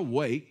you and I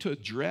wait to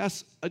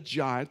address a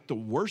giant, the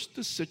worse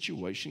the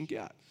situation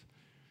gets.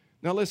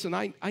 Now listen,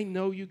 I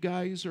know you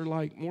guys are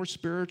like more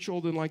spiritual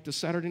than like the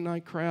Saturday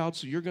night crowd,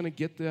 so you're going to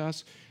get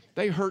this.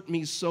 They hurt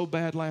me so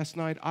bad last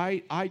night.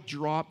 I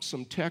dropped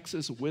some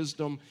Texas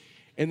wisdom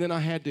and then I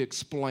had to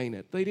explain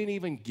it. They didn't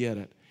even get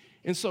it.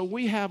 And so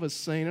we have a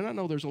saying, and I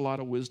know there's a lot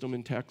of wisdom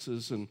in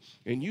Texas, and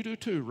you do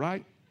too,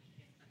 right?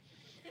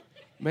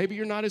 Maybe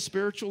you're not as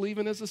spiritual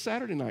even as the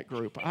Saturday night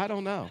group. I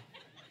don't know.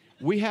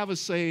 We have a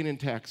saying in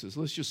Texas.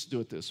 Let's just do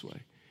it this way.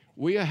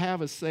 We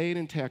have a saying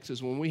in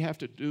Texas when we have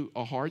to do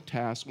a hard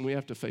task, when we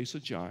have to face a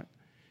giant,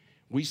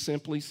 we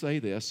simply say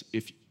this,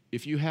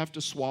 if you have to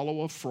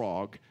swallow a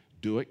frog,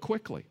 do it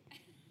quickly.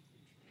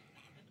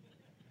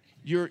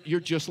 You're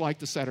just like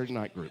the Saturday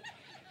night group.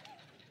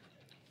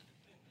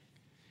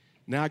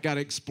 Now I got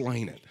to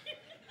explain it.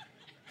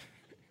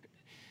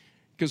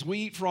 Because we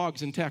eat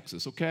frogs in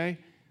Texas, okay?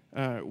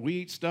 We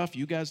eat stuff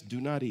you guys do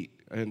not eat,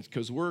 and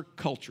because we're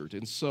cultured.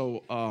 And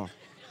so,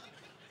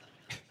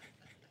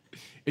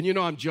 and you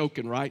know I'm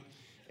joking, right?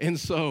 And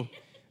so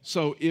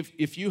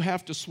if you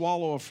have to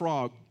swallow a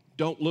frog,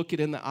 don't look it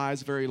in the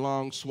eyes very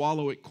long.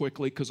 Swallow it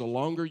quickly, because the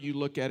longer you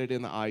look at it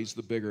in the eyes,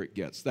 the bigger it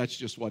gets. That's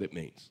just what it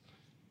means.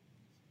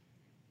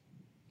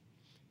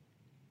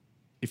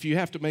 If you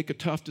have to make a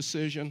tough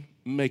decision,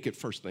 make it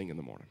first thing in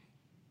the morning.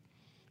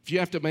 If you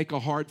have to make a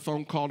hard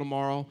phone call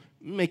tomorrow,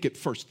 make it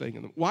first thing in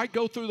the morning. Why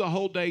go through the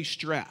whole day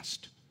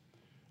stressed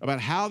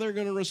about how they're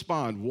going to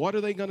respond? What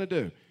are they going to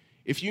do?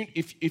 If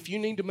you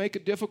need to make a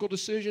difficult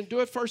decision, do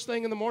it first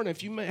thing in the morning.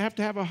 If you have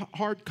to have a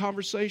hard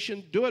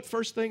conversation, do it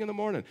first thing in the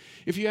morning.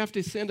 If you have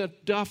to send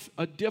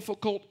a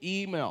difficult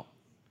email,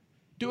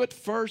 do it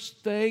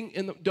first thing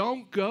in the.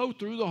 Don't go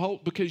through the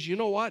whole, because you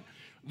know what?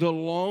 The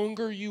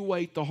longer you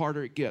wait, the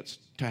harder it gets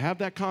to have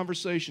that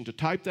conversation, to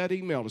type that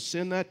email, to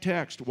send that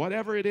text,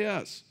 whatever it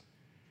is.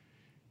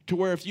 To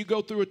where if you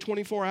go through a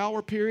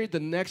 24-hour period, the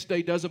next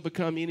day doesn't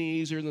become any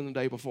easier than the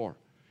day before.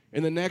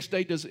 And the next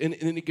day and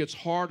then it gets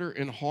harder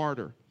and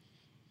harder.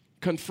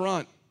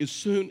 Confront as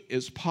soon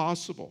as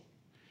possible.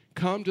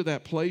 Come to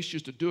that place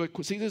just to do it.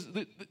 See,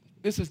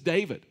 this is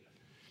David.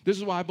 This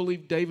is why I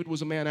believe David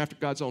was a man after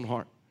God's own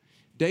heart.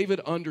 David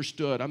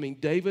understood.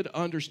 David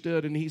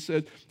understood, and he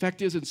said,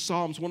 fact is, in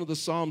Psalms, one of the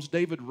Psalms,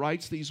 David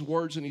writes these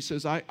words, and he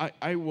says,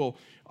 I will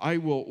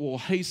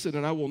hasten,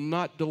 and I will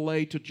not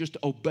delay to just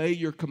obey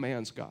your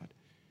commands, God.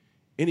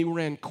 And he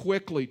ran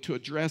quickly to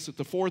address it.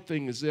 The fourth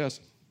thing is this.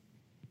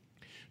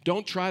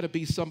 Don't try to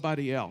be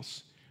somebody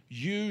else.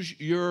 Use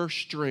your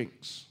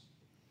strengths.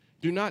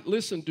 Do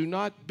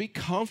not be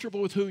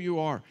comfortable with who you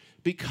are.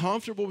 Be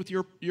comfortable with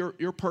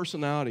your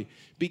personality.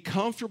 Be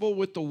comfortable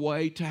with the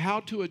way to how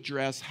to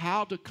address,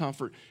 how to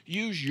comfort.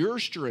 Use your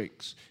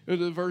strengths.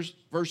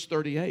 Verse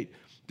 38.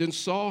 Then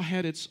Saul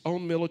had its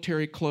own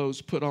military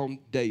clothes put on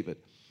David.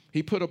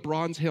 He put a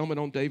bronze helmet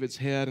on David's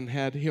head and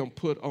had him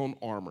put on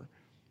armor.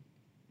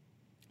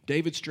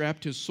 David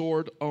strapped his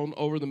sword on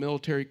over the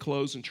military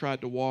clothes and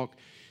tried to walk,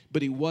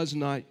 but he was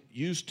not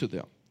used to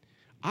them.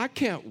 I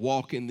can't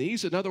walk in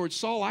these. In other words,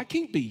 Saul, I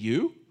can't be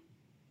you.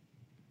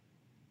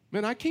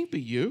 Man, I can't be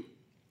you.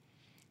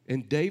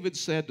 And David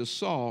said to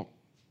Saul,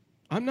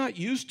 I'm not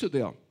used to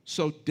them.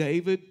 So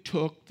David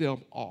took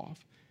them off.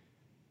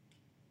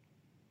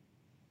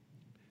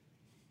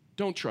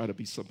 Don't try to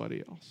be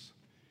somebody else.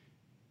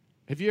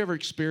 Have you ever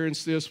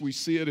experienced this? We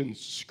see it in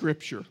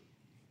Scripture.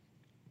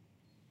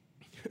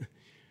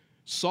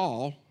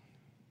 Saul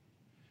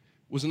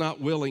was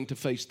not willing to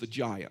face the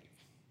giant,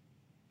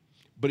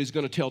 but he's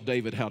going to tell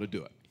David how to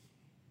do it.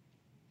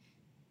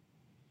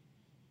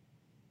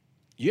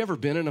 You ever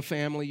been in a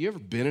family? You ever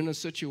been in a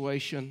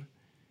situation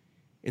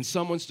and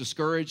someone's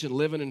discouraged and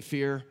living in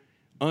fear,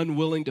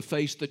 unwilling to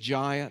face the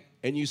giant,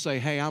 and you say,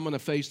 hey, I'm going to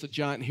face the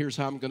giant, and here's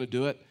how I'm going to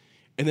do it,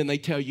 and then they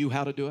tell you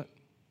how to do it?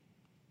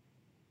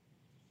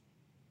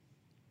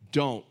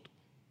 Don't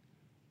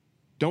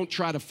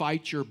try to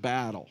fight your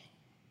battle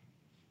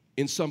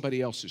in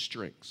somebody else's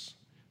strengths,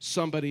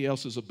 somebody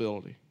else's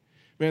ability.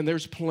 Man,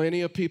 there's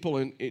plenty of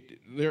people,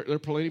 there are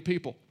plenty of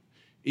people,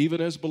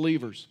 even as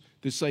believers,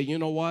 that say, you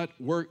know what,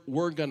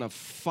 we're going to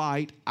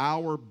fight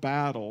our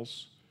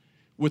battles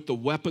with the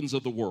weapons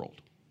of the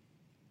world.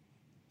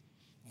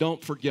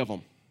 Don't forgive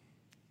them.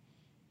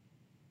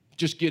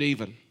 Just get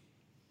even.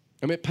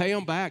 Pay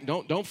them back.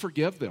 Don't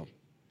forgive them.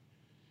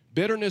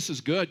 Bitterness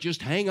is good.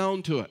 Just hang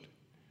on to it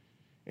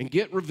and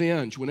get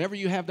revenge. Whenever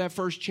you have that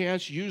first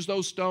chance, use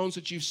those stones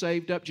that you've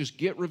saved up. Just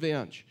get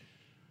revenge.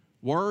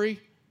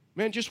 Worry.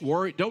 Man, just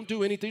worry. Don't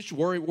do anything. Just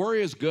worry.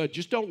 Worry is good.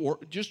 Just don't worry.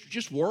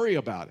 Just worry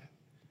about it.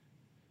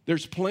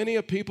 There's plenty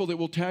of people that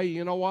will tell you,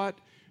 you know what?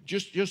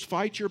 Just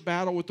fight your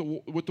battle with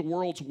the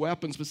world's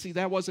weapons. But see,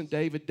 that wasn't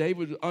David.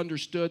 David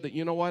understood that,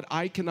 you know what?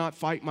 I cannot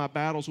fight my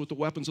battles with the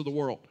weapons of the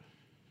world.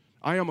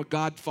 I am a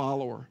God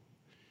follower.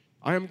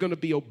 I am going to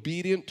be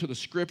obedient to the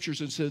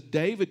Scriptures. And so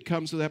David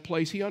comes to that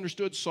place. He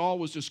understood Saul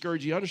was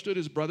discouraged. He understood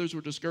his brothers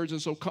were discouraged.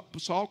 And so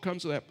Saul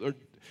comes to that, or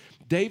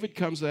David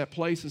comes to that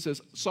place and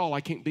says, Saul, I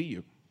can't be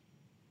you.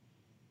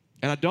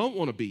 And I don't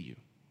want to be you.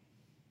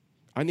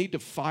 I need to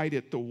fight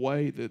it the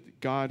way that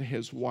God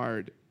has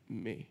wired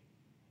me.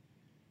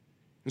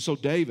 And so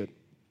David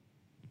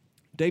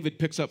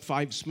picks up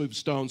 5 smooth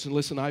stones. And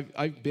listen,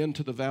 I've been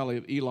to the Valley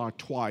of Elah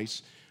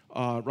twice.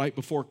 Right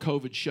before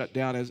COVID shut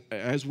down.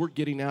 As we're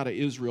getting out of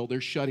Israel,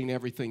 they're shutting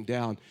everything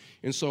down.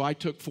 And so I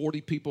took 40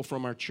 people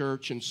from our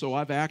church, and so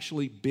I've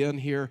actually been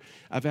here.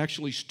 I've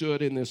actually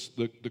stood in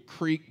the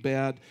creek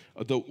bed,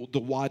 the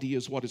wadi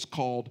is what it's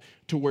called,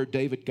 to where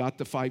David got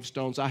the 5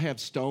 stones. I have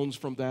stones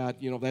from that.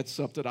 That's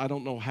something I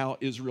don't know how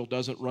Israel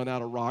doesn't run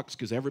out of rocks,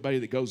 because everybody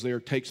that goes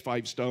there takes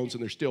 5 stones,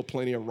 and there's still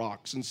plenty of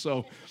rocks. And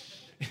so...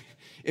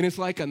 And it's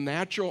like a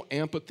natural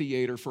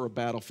amphitheater for a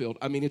battlefield.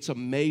 It's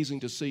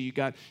amazing to see. You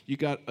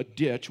got a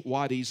ditch,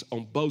 wadis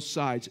on both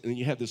sides, and then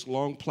you have this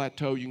long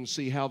plateau. You can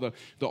see how the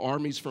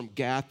armies from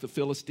Gath, the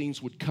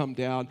Philistines, would come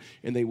down,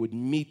 and they would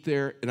meet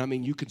there.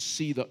 And you could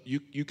see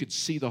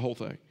the whole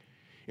thing.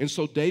 And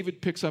so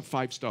David picks up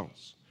 5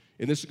 stones.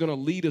 And this is going to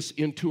lead us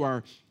into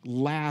our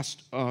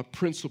last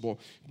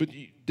principle. But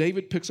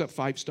David picks up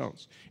 5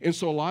 stones. And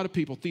so a lot of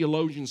people,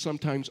 theologians,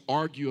 sometimes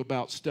argue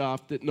about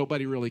stuff that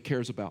nobody really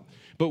cares about.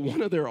 But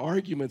one of their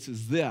arguments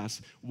is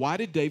this. Why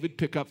did David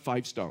pick up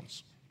 5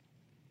 stones?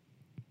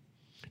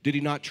 Did he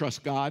not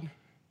trust God?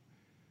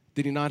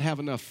 Did he not have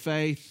enough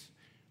faith?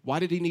 Why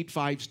did he need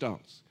 5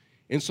 stones?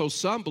 And so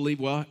some believe,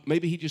 well,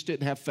 maybe he just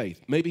didn't have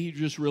faith. Maybe he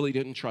just really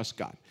didn't trust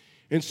God.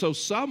 And so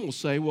some will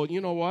say, well,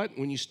 you know what?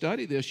 When you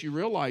study this, you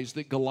realize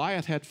that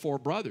Goliath had 4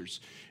 brothers.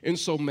 And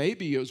so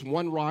maybe it was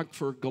 1 rock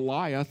for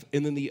Goliath,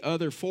 and then the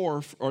other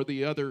 4, or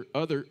the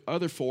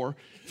other 4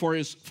 for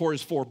his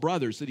 4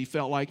 brothers, that he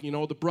felt like,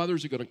 the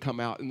brothers are going to come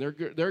out, and they're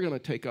going to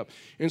take up.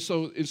 And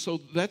so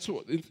that's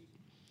what.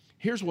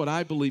 Here's what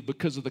I believe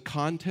because of the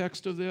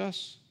context of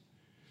this.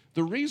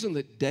 The reason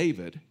that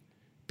David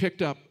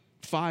picked up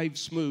 5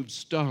 smooth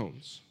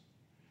stones,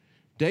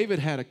 David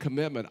had a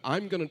commitment.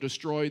 I'm going to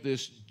destroy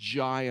this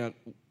giant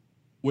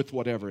with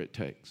whatever it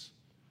takes.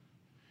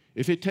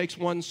 If it takes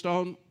 1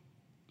 stone,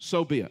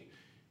 so be it.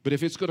 But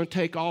if it's going to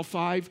take all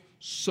 5,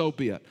 so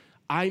be it.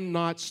 I'm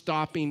not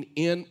stopping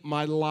in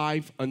my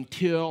life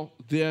until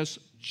this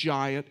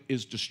giant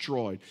is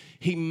destroyed.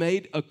 He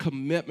made a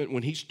commitment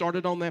when he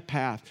started on that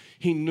path.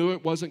 He knew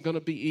it wasn't going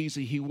to be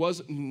easy. He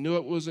knew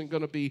it was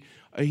going to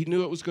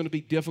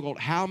be difficult.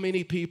 How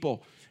many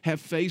people have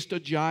faced a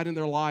giant in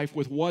their life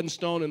with one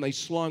stone, and they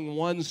slung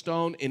one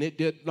stone and it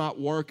did not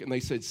work, and they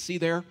said, see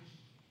there,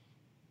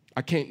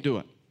 I can't do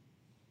it.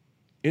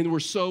 And we're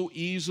so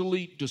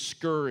easily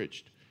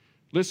discouraged.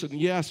 Listen,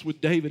 yes, with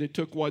David, it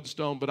took one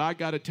stone, but I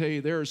got to tell you,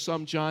 there are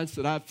some giants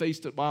that I've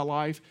faced in my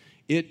life,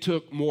 it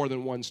took more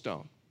than one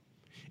stone.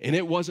 And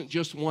it wasn't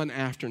just one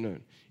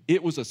afternoon.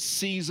 It was a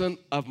season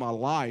of my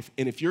life.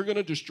 And if you're going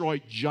to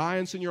destroy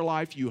giants in your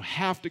life, you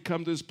have to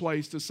come to this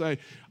place to say,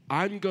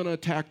 I'm going to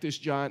attack this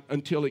giant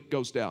until it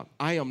goes down.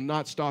 I am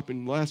not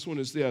stopping. The last one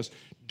is this: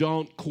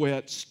 don't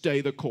quit,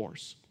 stay the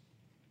course.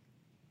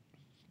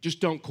 Just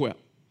don't quit.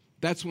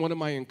 That's one of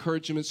my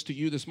encouragements to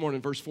you this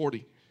morning, verse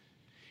 40.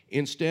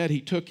 Instead,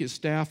 he took his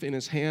staff in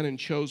his hand and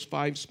chose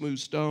 5 smooth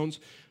stones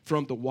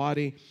from the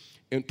wadi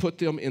and put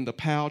them in the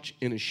pouch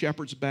in his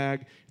shepherd's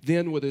bag.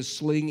 Then with his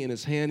sling in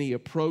his hand, he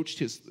approached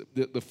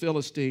the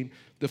Philistine.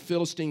 The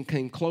Philistine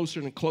came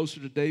closer and closer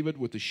to David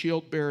with the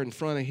shield bearer in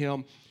front of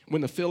him.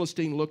 When the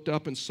Philistine looked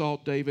up and saw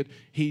David,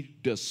 he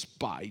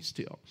despised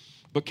him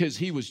because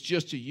he was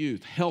just a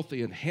youth,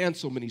 healthy and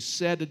handsome. And he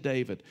said to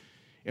David,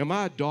 am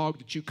I a dog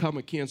that you come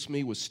against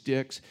me with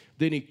sticks?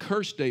 Then he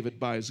cursed David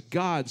by his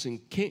gods,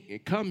 and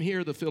come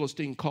here, the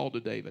Philistine called to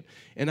David,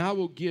 and I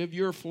will give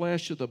your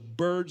flesh to the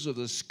birds of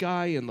the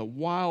sky and the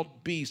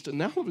wild beasts. And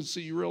now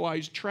obviously you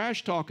realize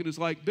trash talking is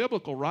like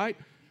biblical, right?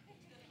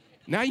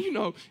 Now you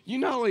know, you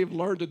not only have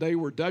learned today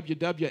where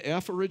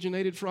WWF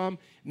originated from,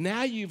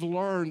 now you've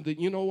learned that,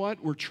 you know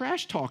what, where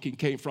trash talking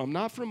came from,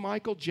 not from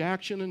Michael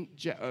Jackson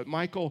and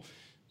Michael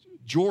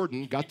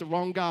Jordan, got the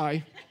wrong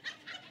guy.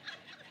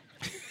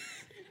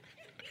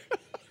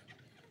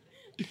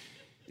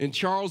 And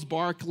Charles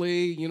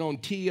Barkley, you know,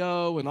 and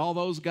T.O. and all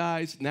those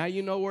guys. Now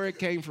you know where it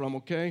came from,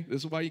 okay?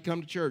 This is why you come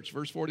to church,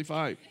 verse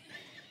 45.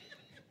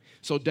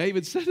 So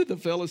David said to the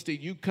Philistine,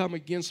 you come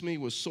against me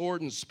with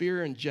sword and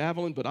spear and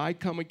javelin, but I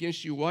come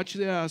against you, watch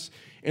this,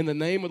 in the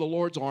name of the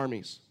Lord's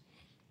armies,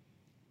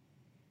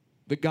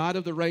 the God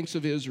of the ranks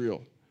of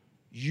Israel.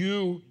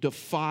 You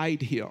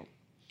defied him.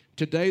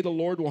 Today the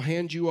Lord will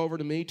hand you over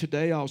to me.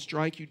 Today I'll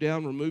strike you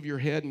down, remove your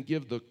head, and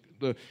give the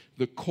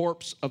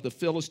corpse of the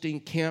Philistine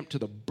camp to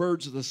the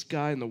birds of the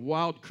sky and the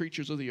wild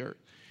creatures of the earth.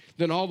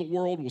 Then all the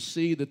world will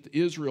see that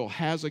Israel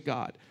has a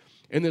God.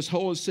 And this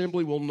whole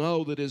assembly will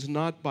know that it is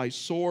not by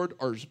sword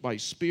or by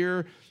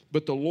spear,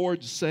 but the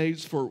Lord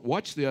saves. For,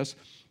 watch this,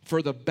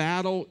 for the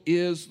battle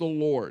is the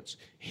Lord's.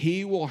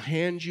 He will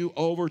hand you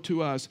over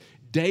to us.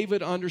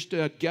 David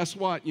understood, guess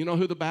what? You know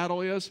who the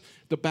battle is?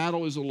 The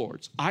battle is the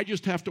Lord's. I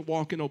just have to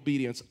walk in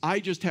obedience.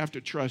 I just have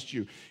to trust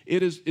you.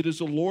 It is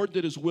the Lord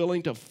that is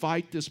willing to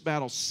fight this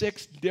battle.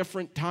 6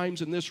 different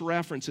times in this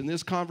reference, in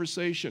this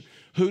conversation.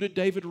 Who did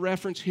David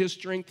reference? His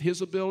strength,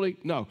 his ability?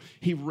 No.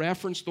 He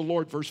referenced the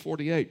Lord, verse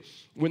 48.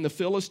 When the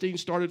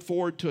Philistines started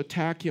forward to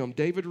attack him,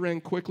 David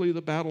ran quickly to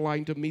the battle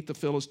line to meet the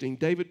Philistine.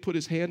 David put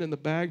his hand in the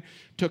bag,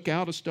 took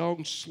out a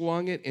stone,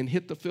 slung it, and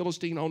hit the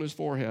Philistine on his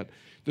forehead.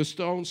 The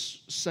stone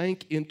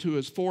sank into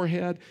his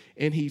forehead,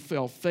 and he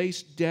fell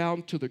face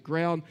down to the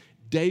ground.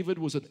 David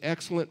was an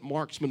excellent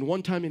marksman.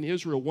 One time in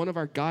Israel, one of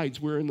our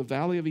guides, we were in the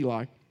Valley of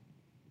Elah,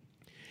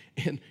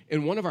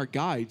 and one of our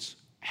guides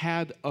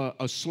had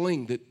a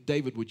sling that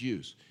David would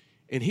use.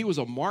 And he was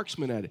a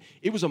marksman at it.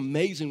 It was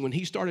amazing when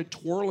he started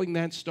twirling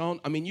that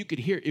stone. I mean, you could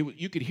hear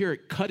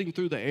it cutting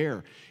through the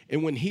air.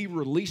 And when he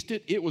released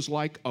it, it was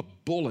like a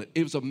bullet.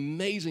 It was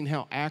amazing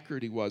how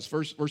accurate he was.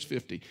 Verse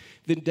 50.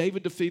 Then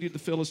David defeated the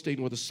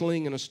Philistine with a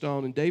sling and a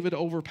stone. And David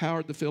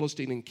overpowered the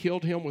Philistine and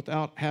killed him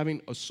without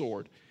having a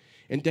sword.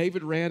 And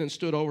David ran and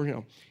stood over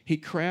him. He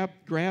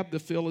grabbed the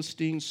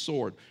Philistine's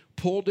sword,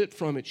 pulled it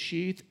from its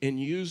sheath, and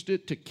used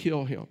it to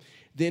kill him.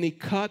 Then he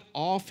cut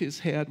off his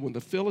head. When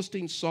the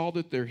Philistines saw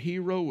that their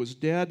hero was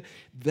dead,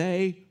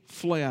 they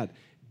fled.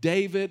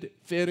 David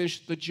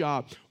finished the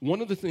job.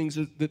 One of the things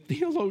that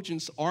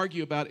theologians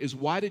argue about is,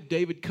 why did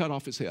David cut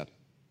off his head?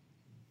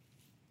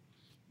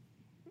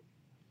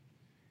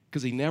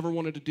 Because he never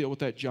wanted to deal with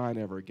that giant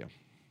ever again.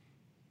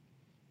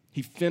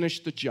 He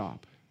finished the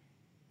job.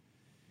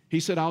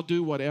 He said, I'll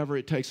do whatever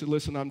it takes. And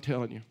listen, I'm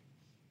telling you,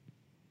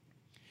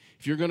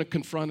 if you're going to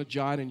confront a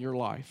giant in your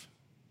life,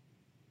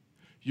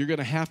 you're going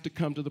to have to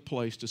come to the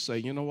place to say,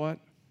 you know what?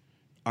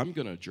 I'm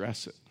going to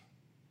address it.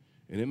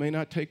 And it may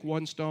not take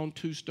 1 stone,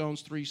 2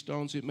 stones, 3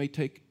 stones. It may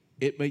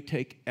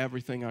take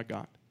everything I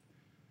got.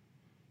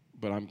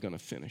 But I'm going to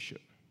finish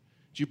it.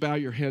 Would you bow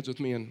your heads with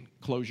me and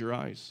close your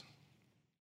eyes?